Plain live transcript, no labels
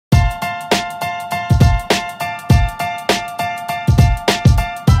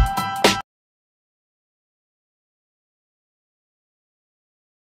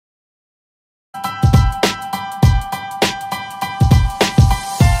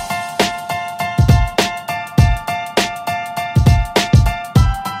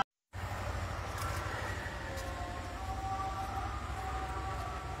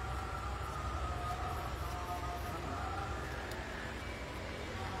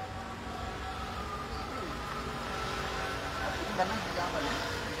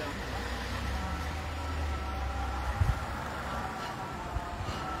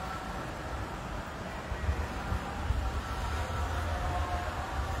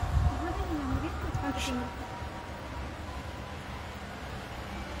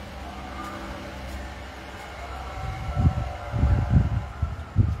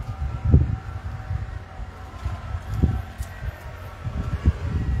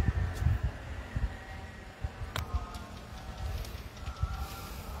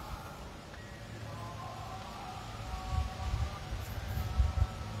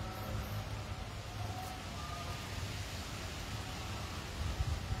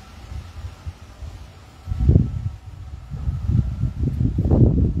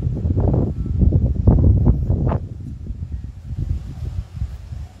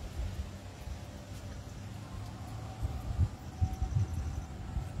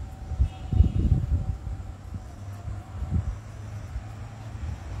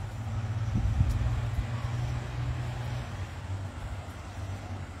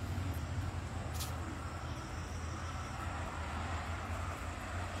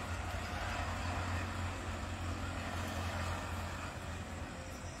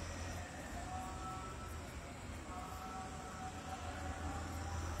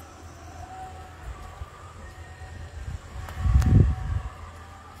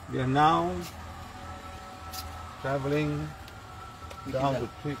We are now traveling down to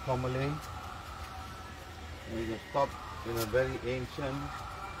Sri Lanka. We will stop in a very ancient,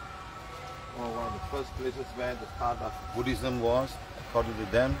 one of the first places where the start of Buddhism was, according to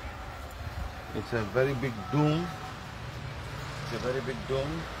them. It's a very big dome. It's a very big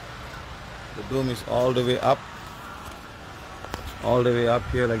dome. The dome is all the way up. All the way up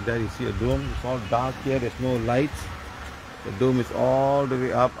here like that, you see a dome. It's all dark here, there's no lights. The dome is all the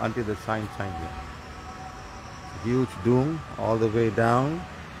way up until the sign here. Huge dome all the way down.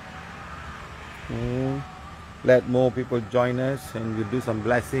 Let more people join us and we'll do some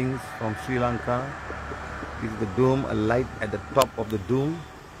blessings from Sri Lanka. This is the dome, a light at the top of the dome.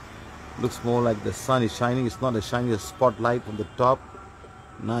 Looks more like the sun is shining. It's not a shining, it's a spotlight from the top.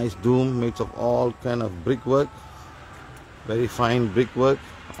 Nice dome made of all kind of brickwork. Very fine brickwork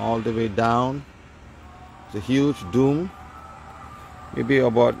all the way down. It's a huge dome. Maybe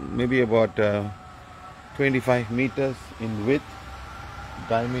about 25 meters in width,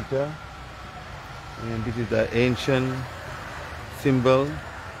 diameter, and this is the ancient symbol.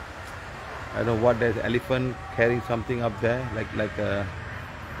 I don't know what, there's an elephant carrying something up there, like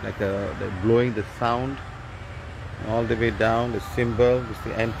blowing the sound. All the way down, the symbol is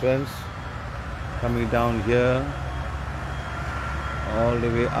the entrance. Coming down here, all the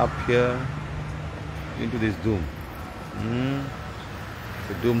way up here into this dome.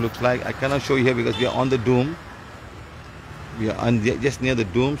 The dome looks like, I cannot show you here because we are on the dome. We are just near the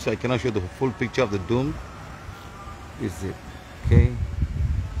dome, so I cannot show the full picture of the dome. This is it. Okay,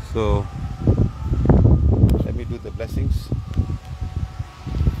 so let me do the blessings.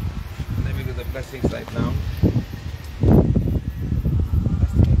 Let me do the blessings right now.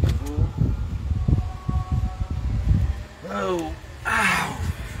 Oh, ow,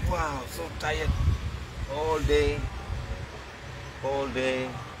 wow, so tired. All day,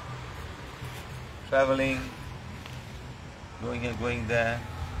 traveling, going here, going there,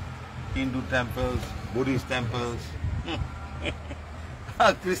 Hindu temples, Buddhist temples,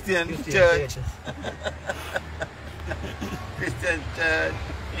 Christian church, Christian church,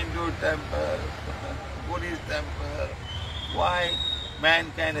 Hindu temple, Buddhist temple. Why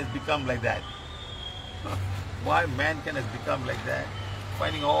mankind has become like that? Why mankind has become like that?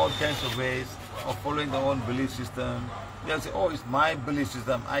 Finding all kinds of ways of following their own belief system. They'll say, oh, it's my belief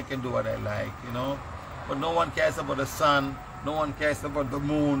system, I can do what I like, you know. But no one cares about the sun, no one cares about the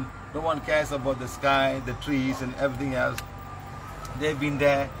moon, no one cares about the sky, the trees and everything else. They've been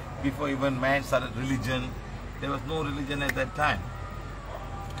there before even man started religion. There was no religion at that time.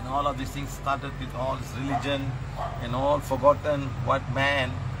 And all of these things started with all this religion and all forgotten what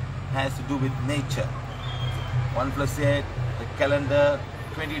man has to do with nature. 1+8, the calendar,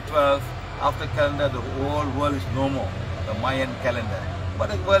 2012, after calendar the whole world is no more, the Mayan calendar.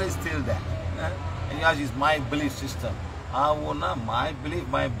 But the world is still there. And yours is my belief system. My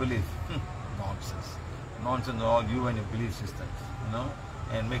belief. Nonsense. Nonsense all you and your belief systems, you know.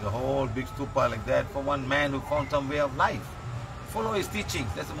 And make a whole big stupa like that for one man who found some way of life. Follow his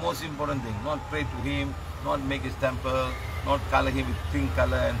teachings, that's the most important thing. Not pray to him, not make his temple, not color him with pink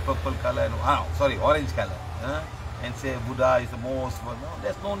color and purple color and orange color. And say Buddha is the most. No,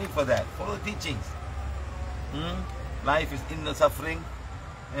 there's no need for that. Follow the teachings. Life is in the suffering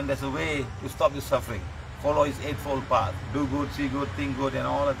and there's a way to stop the suffering. follow his eightfold path. Do good, see good, think good, and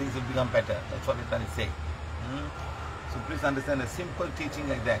all the things will become better. That's what we're trying to say. So please understand a simple teaching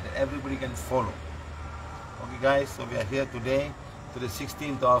like that everybody can follow. Okay guys, so we are here today to the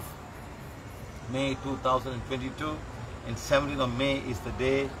 16th of May 2022, and 17th of May is the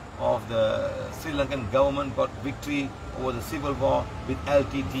day of the Sri Lankan government got victory over the civil war with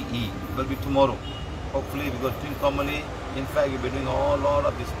LTTE. It will be tomorrow. Hopefully we will think formally. In fact, we'll be doing a lot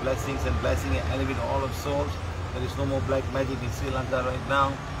of these blessings and elevate all of souls. There is no more black magic in Sri Lanka right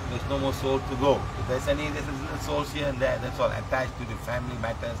now. There's no more soul to go. If there's souls here and there, that's all attached to the family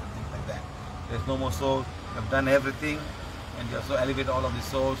matters and things like that. There's no more souls. We've done everything, and we also elevate all of the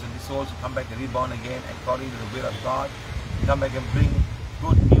souls, and the souls will come back and reborn again according to the will of God. Come back and bring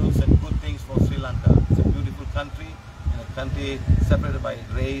good news and good things for Sri Lanka. It's a beautiful country, and a country separated by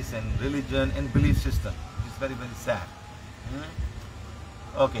race and religion and belief system. It's very, very sad.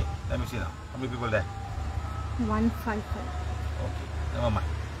 Okay, let me see now. How many people there? 155. Okay, never mind.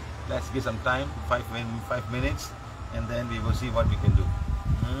 Let's give some time, 5 minutes, and then we will see what we can do.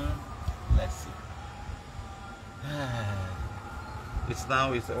 Let's see. It's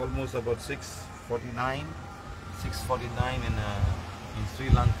almost about 6:49 in Sri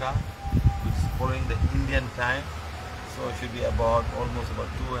Lanka, which is following the Indian time. So it should be about almost about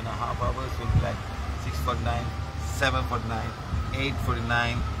 2.5 hours. It will be like 6:49, 7:49,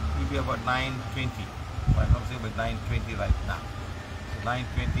 8:49. It will be about 9:20. I'm not saying about 9:20 right now. So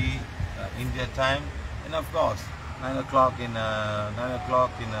 9:20 India time, and of course 9 o'clock in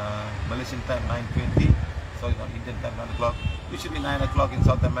Malaysian time, 9:20. Sorry, not Indian time, 9 o'clock. It should be 9 o'clock in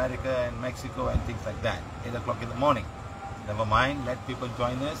South America and Mexico and things like that. 8 o'clock in the morning. Never mind, let people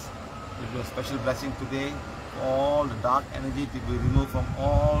join us. We'll do a special blessing today for all the dark energy to be removed from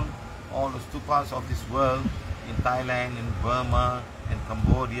all the stupas of this world, in Thailand, in Burma, in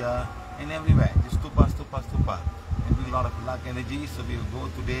Cambodia, and everywhere. Just stupa. And bring a lot of dark energy. So we will go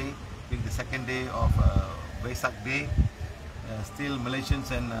today, being the second day of Vesak Day. Still Malaysians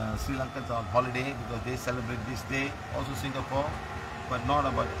and Sri Lankans are on holiday because they celebrate this day. Also Singapore, but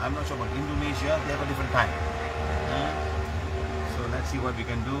I'm not sure about Indonesia. They have a different time. So let's see what we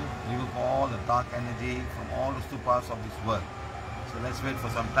can do. Remove all the dark energy from all the stupas of this world. So let's wait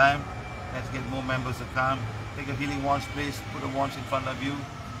for some time. Let's get more members to come. Take a healing wands, please. Put a wands in front of you.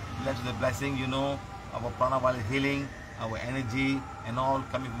 Let's do the blessing. You know, our prana is healing, our energy, and all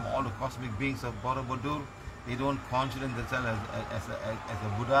coming from all the cosmic beings of Borobudur. They don't consider themselves as a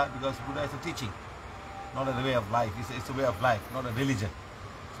Buddha, because Buddha is a teaching, not a way of life. It's a way of life, not a religion.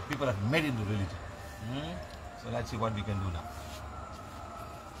 So people have made into religion. So let's see what we can do now.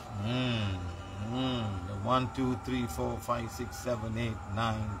 1, 2, 3, 4, 5, 6, 7, 8,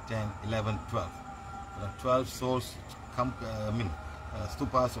 9, 10, 11, 12. There are 12 souls come.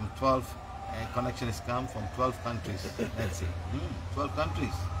 Stupas from 12. Connection has come from 12 countries. Let's see. 12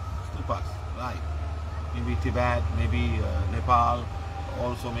 countries. Stupas. Right. Maybe Tibet, maybe Nepal,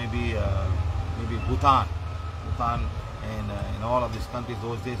 also maybe Bhutan, and all of these countries.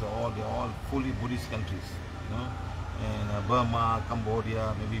 Those days they're all fully Buddhist countries, you know. And Burma,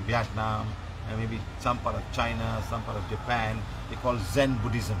 Cambodia, maybe Vietnam, and maybe some part of China, some part of Japan. They call Zen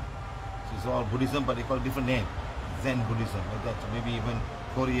Buddhism. So it's all Buddhism, but they call different name, Zen Buddhism, like that. So maybe even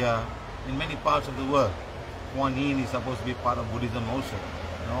Korea, in many parts of the world. Kuan Yin is supposed to be part of Buddhism also,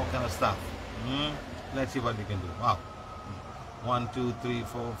 and all kind of stuff. Let's see what we can do. Wow. 1, 2, 3,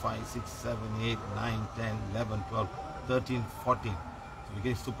 4, 5, 6, 7, 8, 9, 10, 11, 12, 13, 14. So we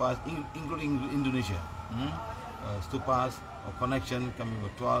get stupas, including Indonesia. Stupas of connection coming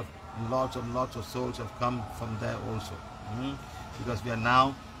with 12. And lots of souls have come from there also. Because we are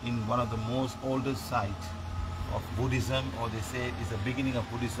now in one of the most oldest sites of Buddhism, or they say it's the beginning of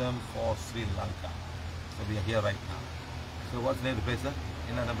Buddhism for Sri Lanka. So we are here right now. So what's the name of the place, sir?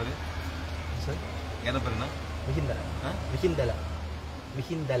 Enna number? Sir? Mihintala.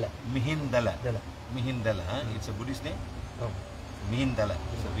 It's a Buddhist name? Oh. Mihintala.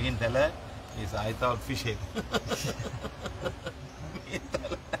 So Mihintala is, I thought, fish head.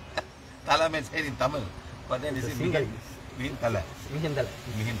 Tala means head in Tamil. But then it's Mihintala.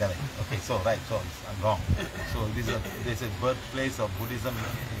 Okay, so right, so I'm wrong. So this is birthplace of Buddhism in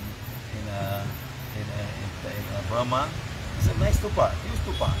Burma. It's a nice stupa, huge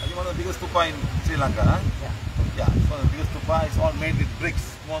stupa. I think one of the biggest stupa in Sri Lanka, huh? Yeah, it's one of the biggest stupa. It's all made with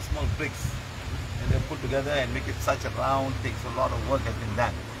bricks, small bricks. And they're put together and make it such a round thing. So a lot of work has been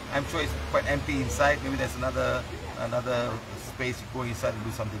done. I'm sure it's quite empty inside. Maybe there's another space you go inside and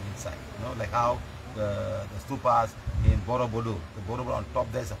do something inside. You know, like how the stupas in Borobudur. The Borobudur on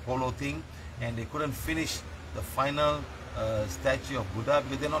top there's a polo thing, and they couldn't finish the final statue of Buddha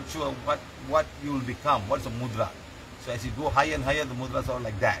because they're not sure what you will become, what's a mudra. So as you go higher and higher, the mudras are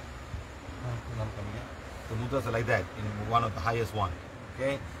like that. The mudras are like that in one of the highest one.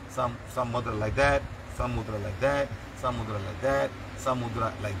 Okay, some mudra like that, some mudra like that, some mudra like that, some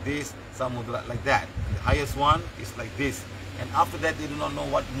mudra like this, some mudra like that. And the highest one is like this. And after that, they do not know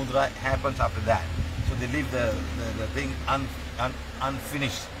what mudra happens after that. So they leave the thing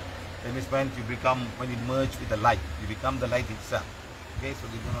unfinished. That means when you merge with the light, you become the light itself. Okay, so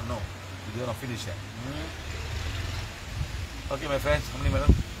they do not know. You do not finish that. Okay, my friends, how many,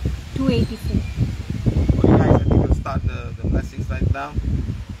 madam? 284. Okay, guys, I think we'll start the blessings right now.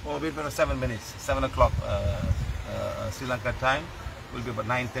 Oh, wait for 7 minutes. 7 o'clock Sri Lanka time. Will be about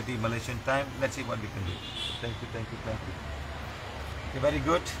 9:30 Malaysian time. Let's see what we can do. Thank you, thank you, thank you. Okay, very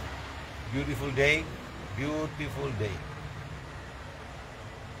good. Beautiful day. Beautiful day.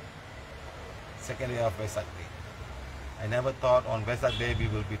 Second day of Vesak Day. I never thought on Vesak Day we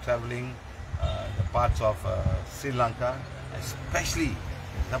will be traveling the parts of Sri Lanka, especially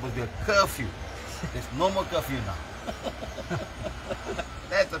that would be a curfew. There's no more curfew now.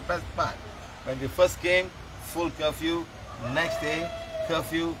 That's the best part. When we first came, full curfew. Next day,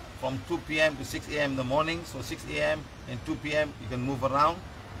 curfew from 2 p.m. to 6 a.m. in the morning. So 6 a.m. and 2 p.m. you can move around.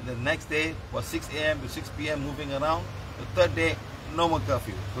 And the next day was 6 a.m. to 6 p.m. moving around. The third day, no more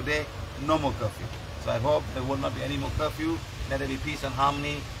curfew. Today, no more curfew. So I hope there will not be any more curfew. Let there be peace and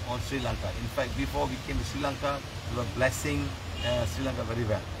harmony on Sri Lanka. In fact, before we came to Sri Lanka, we were blessing Sri Lanka very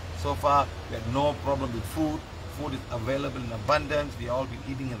well. So far, we had no problem with food. Food is available in abundance. We all been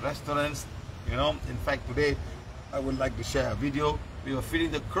eating in restaurants. You know, in fact, today, I would like to share a video. We were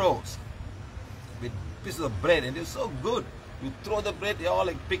feeding the crows with pieces of bread, and it was so good. You throw the bread, they're all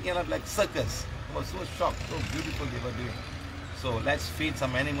like picking it up like circus. I was so shocked, so beautiful they were doing. So let's feed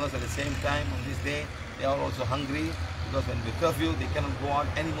some animals at the same time on this day. They are also hungry because when we curfew, they cannot go out.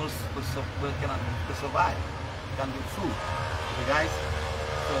 Animals cannot survive. They can't get food. Okay, guys.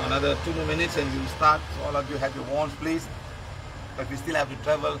 So another 2 more minutes and we'll start. So all of you have your wands, please. But we still have to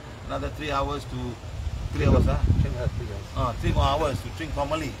travel another 3 hours to 3 hours, huh? 3 more hours to drink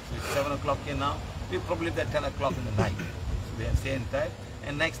formally. So it's 7 o'clock here now. We'll probably leave at 10 o'clock in the night. So we have stay in time.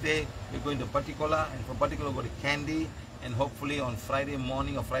 And next day, we're going to Patikola. And from Patikola, go to Kandy. And hopefully on Friday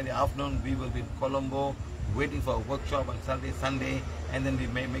morning or Friday afternoon, we will be in Colombo waiting for a workshop on Saturday, Sunday. And then we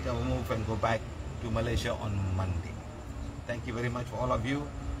may make a move and go back to Malaysia on Monday. Thank you very much for all of you.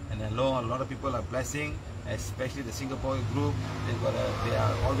 And I know a lot of people are blessing, especially the Singapore group. They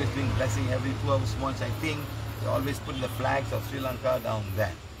are always doing blessing every 2 hours once, I think. They always put the flags of Sri Lanka down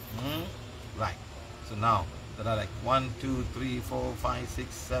there. Right. So now, there are like 1, 2, 3, 4, 5,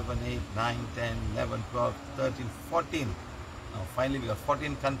 6, 7, 8, 9, 10, 11, 12, 13, 14. Now finally we got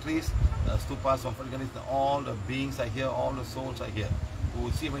 14 countries, stupas from 14 countries. All the beings are here, all the souls are here. We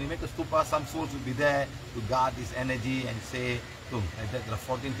will see when you make a stupa, some souls will be there to guard this energy and say, look, there are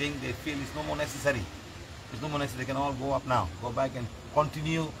 14 things, they feel it's no more necessary. It's no more necessary, they can all go up now. Go back and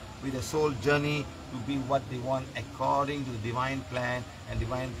continue with the soul journey to be what they want according to the divine plan and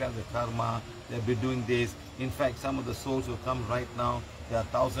divine plan of the karma. They'll be doing this. In fact, some of the souls who come right now, they are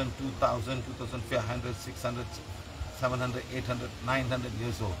 1,000, 2,000, 2,500, 600, 700, 800, 900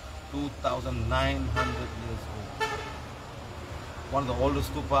 years old. 2,900 years old. One of the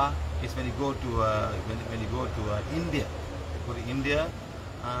oldest stupa is when you go to India. You go to India.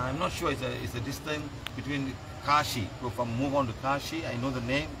 I'm not sure it's a distance between Kashi. Move on to Kashi. I know the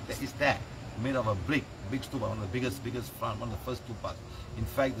name. That is that made of a big stupa, one of the biggest front, one of the first stupas. In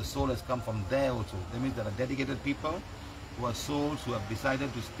fact, the soul has come from there also. That means there are dedicated people who are souls who have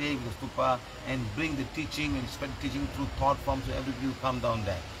decided to stay with the stupa and bring the teaching and spread the teaching through thought form, so everybody will come down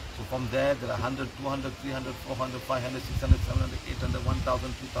there. So from there, there are 100, 200, 300, 400, 500, 600, 700, 800,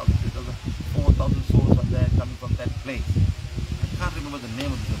 1,000, 2,000, 3,000, 4,000 souls are there coming from that place. I can't remember the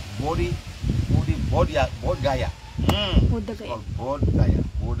name of it. Bodh Gaya. It's called Bodh Gaya.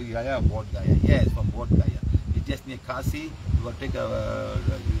 Bodh Gaya. Yes, from Bodh Gaya. It's just near Kasi. You got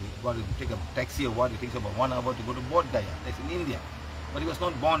to take a taxi or what. It takes about 1 hour to go to Bodh Gaya. That's in India. But he was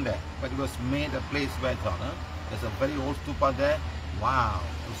not born there. But he was made a place where it's on. There's a very old stupa there. Wow.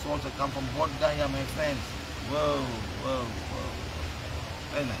 The souls have come from Bodh Gaya, my friends. Whoa, whoa, whoa.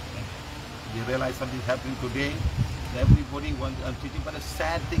 Very nice. You realize something's happening today. Everybody wants teaching, but the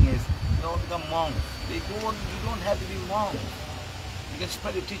sad thing is, they all become monks. You don't have to be monks. You can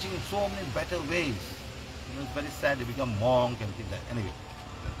spread your teaching in so many better ways. You know, it's very sad they become monk and things like that. Anyway,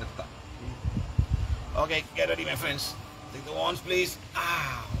 let's start. Okay, get ready, my friends. Take the wands, please.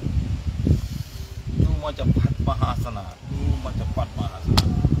 Ah, too much of Padmahasana. Too much of Padmahasana.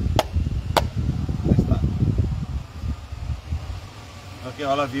 Let's start. Okay,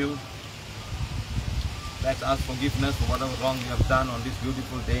 all of you, let's ask forgiveness for whatever wrong we have done on this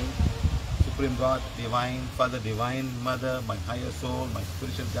beautiful day. Supreme God, Divine Father, Divine Mother, my higher soul, my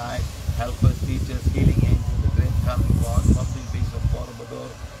spiritual guide, helpers, teachers, healing angels, the great karmic God, cosmic beings of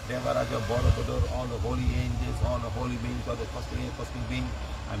Borobudur, Devaraja, Borobudur, all the holy angels, all the holy beings, all the cosmic beings,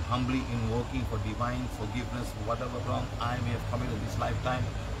 I'm humbly invoking for divine forgiveness for whatever wrong I may have committed this lifetime.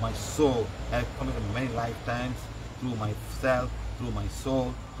 My soul has committed many lifetimes through myself, through my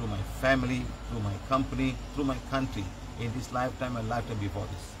soul, through my family, through my company, through my country, in this lifetime and lifetime before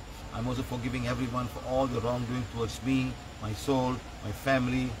this. I'm also forgiving everyone for all the wrongdoing towards me, my soul, my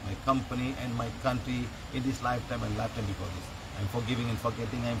family, my company, and my country in this lifetime and lifetime before this. I'm forgiving and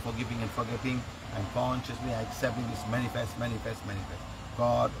forgetting, I'm forgiving and forgetting. I'm consciously accepting this manifest.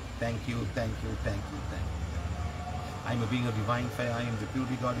 God, thank you, thank you, thank you, thank you. I'm a being of divine fire. I am the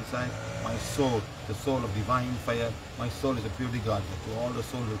purity God inside. My soul, the soul of divine fire. My soul is a purity God. To all the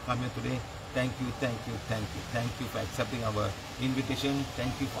souls who come here today, thank you, thank you, thank you. Thank you for accepting our invitation.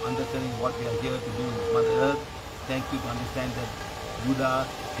 Thank you for understanding what we are here to do in Mother Earth. Thank you to understand that Buddha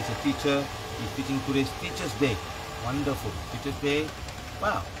is a teacher. He's teaching today's Teacher's Day. Wonderful. Teacher's Day.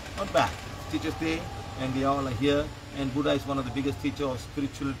 Wow, not bad. Teacher's Day, and we all are here. And Buddha is one of the biggest teachers of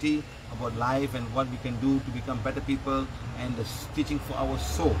spirituality, about life and what we can do to become better people, and the teaching for our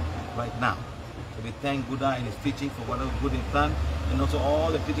soul right now. So we thank Buddha and his teaching for whatever good he's done, and also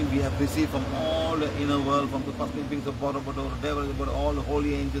all the teaching we have received from all the inner world, from the cosmic beings of Borobudur, all the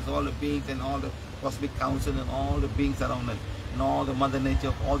holy angels, all the beings, and all the cosmic council, and all the beings around us, and all the mother nature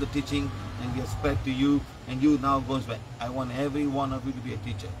of all the teaching, and we have spread to you, and you now goes back. I want every one of you to be a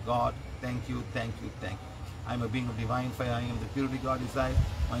teacher. God, thank you, thank you, thank you. I'm a being of divine fire. I am the purity God inside.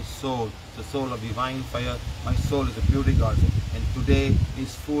 My soul, the soul of divine fire. My soul is the purity God. And today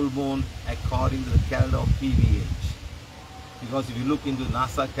is full moon according to the calendar of PVH. Because if you look into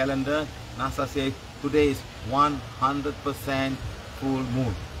NASA calendar, NASA says today is 100% full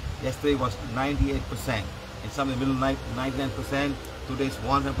moon. Yesterday was 98%. And some in the middle of the night, 99%. Today is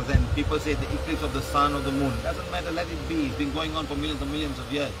 100%. And people say the eclipse of the sun or the moon. Doesn't matter, let it be. It's been going on for millions and millions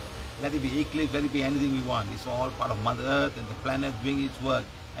of years. Let it be eclipse, let it be anything we want. It's all part of Mother Earth and the planet doing its work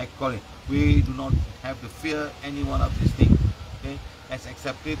according. We do not have to fear any one of these things. Okay? Let's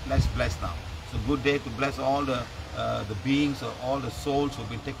accept it, let's bless now. It's a good day to bless all the beings or all the souls who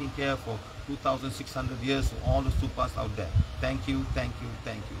have been taken care of for 2,600 years, all the stupas out there. Thank you, thank you,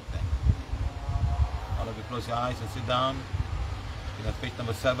 thank you, thank you. All of you close your eyes and sit down. You have page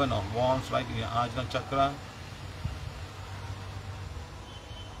number 7 of wands right in your Ajna chakra.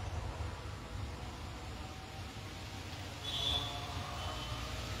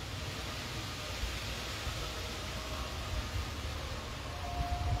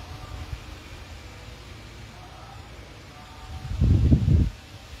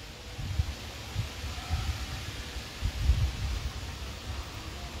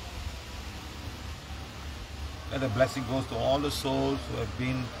 Let the blessing goes to all the souls who have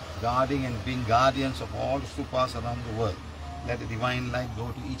been guarding and being guardians of all the stupas around the world. Let the divine light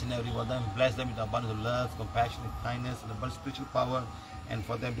go to each and every one of them. Bless them with abundance of love, compassion, and kindness, and abundant spiritual power, and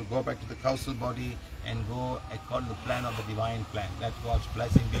for them to go back to the causal body and go according to the plan of the divine plan. Let God's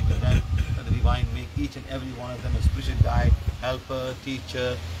blessing be with them. Let the divine make each and every one of them a spiritual guide, helper,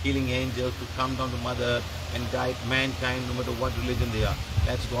 teacher, healing angel to come down to Mother and guide mankind no matter what religion they are.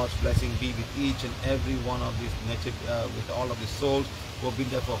 Let God's blessing be with each and every one of these nature, with all of these souls who have been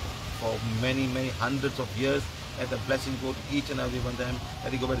there for many, many hundreds of years. Let the blessing go to each and every one of them.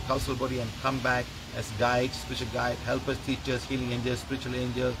 Let it go back to the causal body and come back as guides, spiritual guide, helpers, teachers, healing angels, spiritual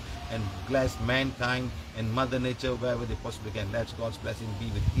angels, and bless mankind and Mother Nature wherever they possibly can. Let God's blessing be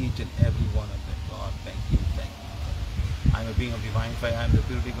with each and every one of them. God, thank you, thank you. I'm a being of divine fire. I'm the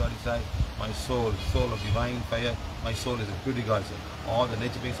purity God inside. My soul, soul of divine fire. My soul is a purity God inside. All the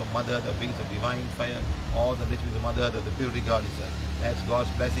nature beings of Mother, the beings of divine fire. All the nature beings of Mother, the purity God inside. Let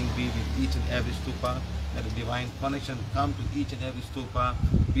God's blessing be with each and every stupa. Let the divine connection come to each and every stupa.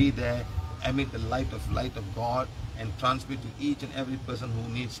 Be there, emit the light of God, and transmit to each and every person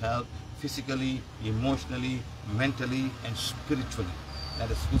who needs help physically, emotionally, mentally, and spiritually. Let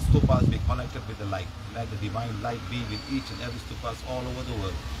the stupas be connected with the light. Let the divine light be with each and every stupas all over the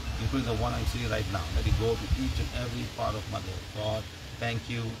world, including the one I'm seeing right now. Let it go to each and every part of Mother. God, thank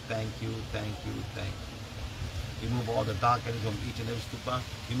you, thank you, thank you, thank you. Remove all the dark energy from each and every stupa.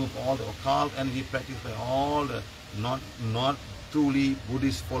 Remove all the occult energy practiced by all the not truly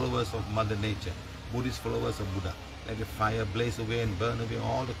Buddhist followers of Mother Nature, Buddhist followers of Buddha. Let the fire blaze away and burn away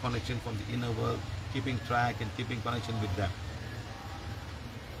all the connection from the inner world, keeping track and keeping connection with them.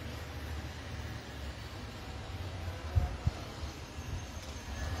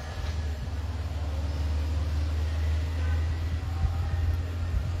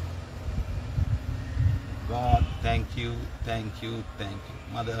 thank you, thank you, thank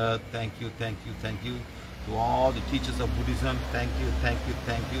you. Mother Earth, thank you, thank you, thank you. To all the teachers of Buddhism, thank you, thank you,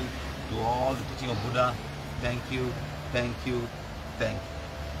 thank you. To all the teaching of Buddha, thank you, thank you, thank you.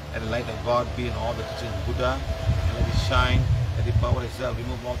 Let the light of God be in all the teachings of Buddha, and let it shine, let the power itself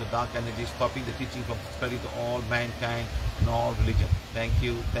remove all the dark energies, stopping the teaching from spreading to all mankind and all religion. Thank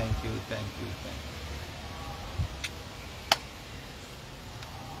you, thank you, thank you, thank you.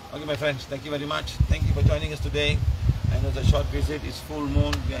 Okay, my friends, thank you very much. Thank you for joining us today. I know it's a short visit, it's full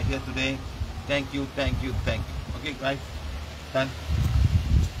moon, we are here today. Thank you, thank you, thank you. Okay, guys, done.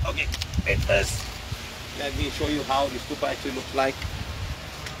 Okay, let me show you how the stupa actually looks like.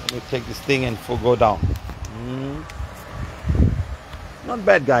 Let me take this thing and go down. Not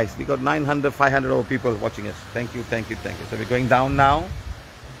bad, guys. We got 900, 500 over people watching us. Thank you, thank you, thank you. So we're going down now.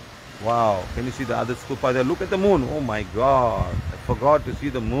 Wow, can you see the other stupa there? Look at the moon. Oh my God, I forgot to see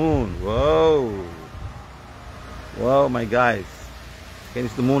the moon. Whoa. Whoa, my guys. Can you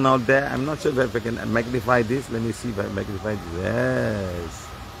see the moon out there? I'm not sure if I can magnify this. Let me see if I magnify this. Yes.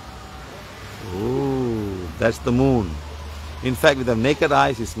 Ooh, that's the moon. In fact, with the naked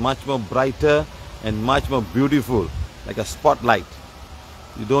eyes, it's much more brighter and much more beautiful, like a spotlight.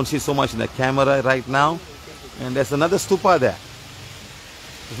 You don't see so much in the camera right now. And there's another stupa there.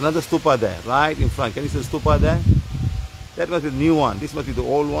 There's another stupa there, right in front. Can you see the stupa there? That must be the new one. This must be the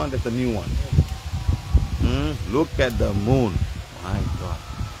old one. That's the new one. Look at the moon. My God.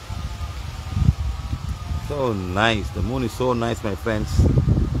 So nice. The moon is so nice, my friends.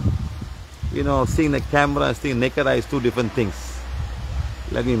 You know, seeing the camera and seeing naked eye is two different things.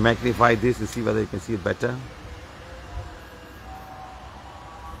 Let me magnify this and see whether you can see it better.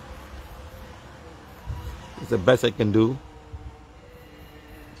 It's the best I can do.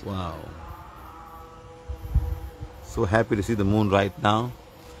 Wow. So happy to see the moon right now.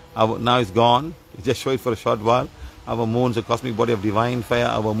 Now it's gone. We just show it for a short while. Our moon is a cosmic body of divine fire.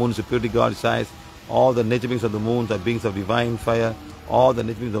 Our moon is a purity God size. All the nature beings of the moon are beings of divine fire. All the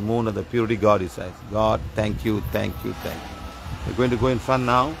nature beings of the moon are the purity God size. God, thank you, thank you, thank you. We're going to go in front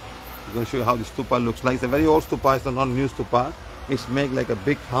now. We're going to show you how the stupa looks like. It's a very old stupa. It's not a new stupa. It's made like a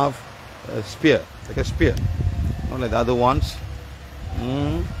big half spear, like a spear, not like the other ones.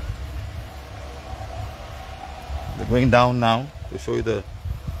 We're going down now to show you the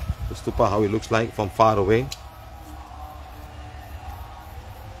stupa, how it looks like from far away.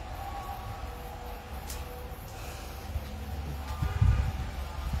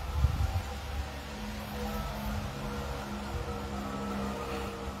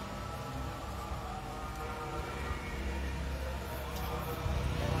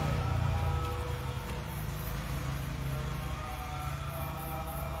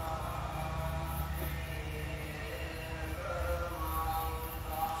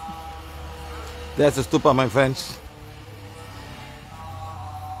 That's the stupa, my friends.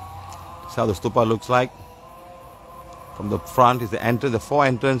 That's how the stupa looks like. From the front is the entrance, the four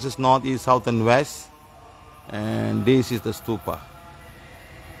entrances, north, east, south and west. And this is the stupa.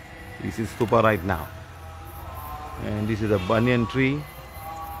 This is stupa right now. And this is a banyan tree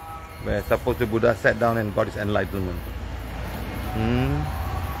where supposedly Buddha sat down and got his enlightenment.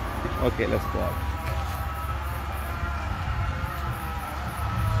 Okay, let's go out.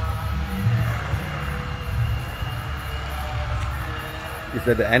 Is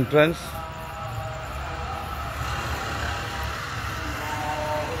at the entrance.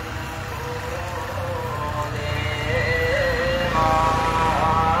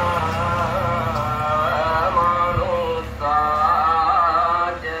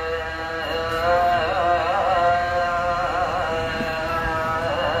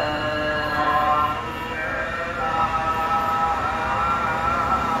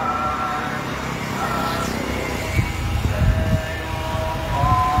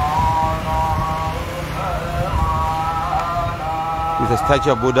 The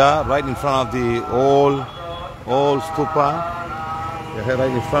statue of Buddha right in front of the old stupa. We're here right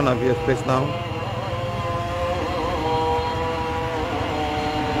in front of your place now.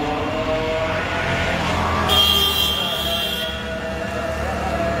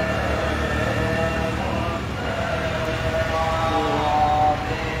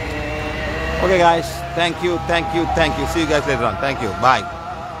 Okay guys, thank you, thank you, thank you. See you guys later on. Thank you. Bye.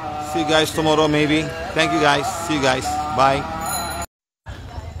 See you guys tomorrow maybe. Thank you guys. See you guys. Bye.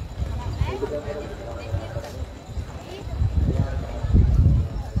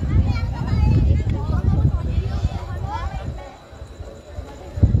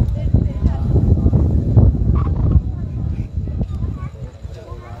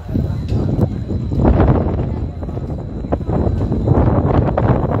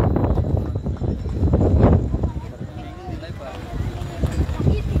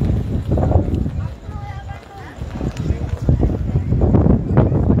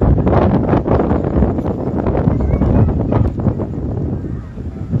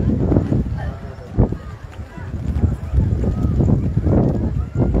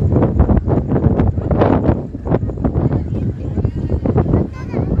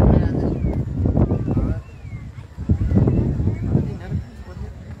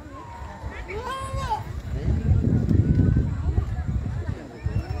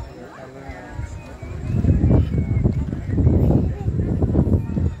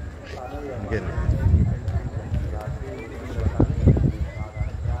 again.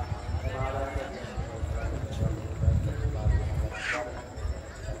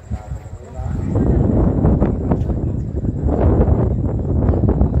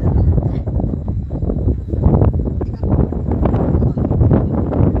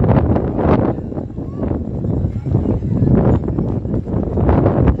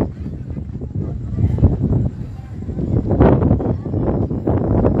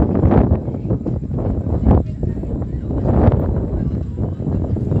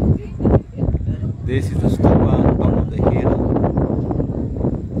 This is the stupa on top of the hill.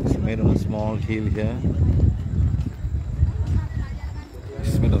 It's made on a small hill here.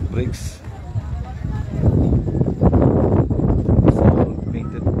 It's made of bricks. It's all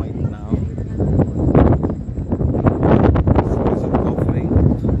painted white now. It's a piece of offering.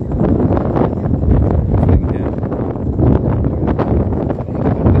 Offering here.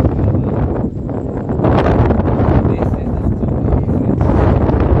 This is the stupa.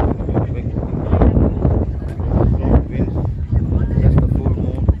 That's the full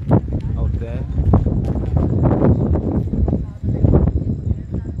moon out there.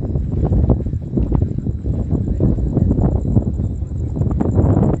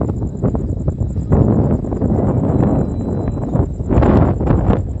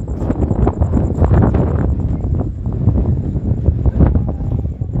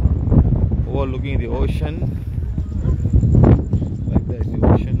 Overlooking the ocean. Like there's the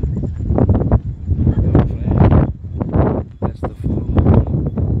ocean. That's the full moon.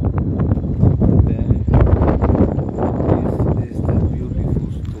 There. This is the beautiful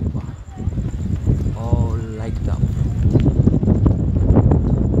stupa. All lighted up.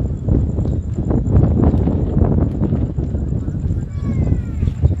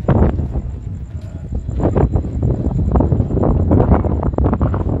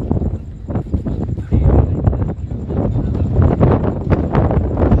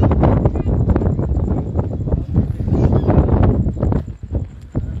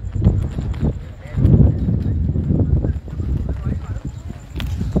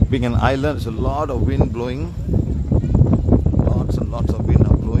 Being an island, there's a lot of wind blowing. Lots and lots of wind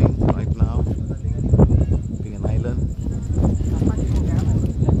are blowing right now. Being an island.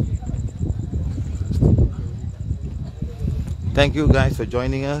 Thank you guys for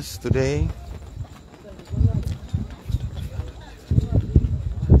joining us today.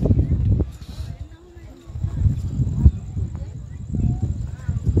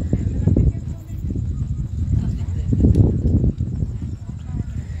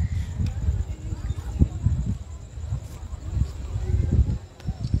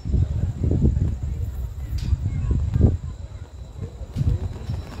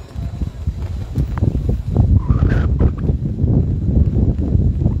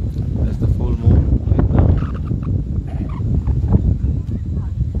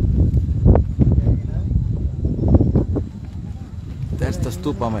 That's the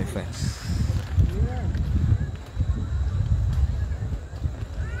stupa, my friends.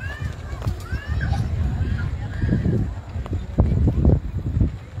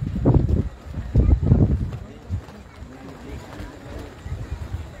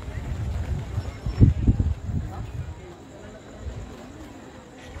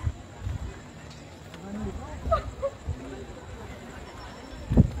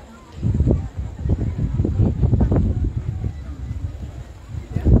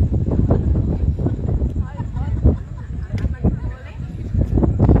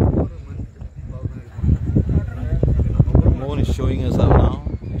 Showing us out now,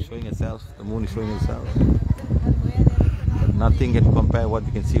 showing itself, the moon is showing itself. But nothing can compare what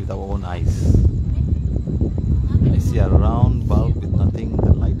we can see with our own eyes. I see a round bulb with nothing,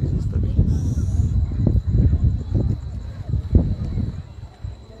 the light is disturbing us.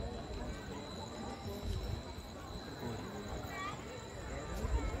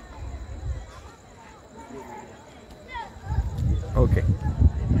 Okay.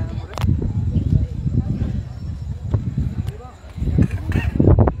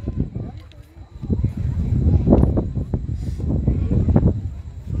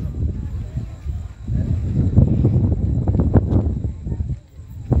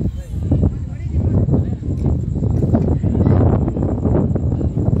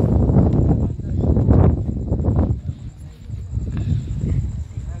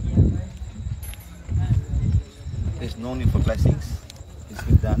 There's no need for blessings. It's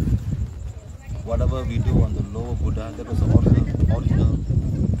been done. Whatever we do on the lower Buddha, that was the original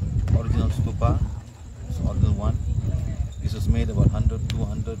stupa. It's the original one. This was made about 100,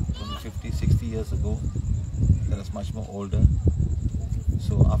 200, 250, 60 years ago. That is much more older.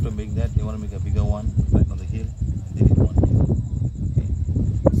 So after making that, they want to make a bigger one right on the hill, and they didn't want it. Okay,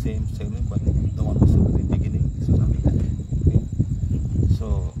 same, but the one was at the beginning. This was not bigger. Okay,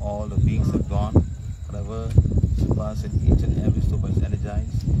 so all the beings have gone, whatever, surpassing each and every step by step.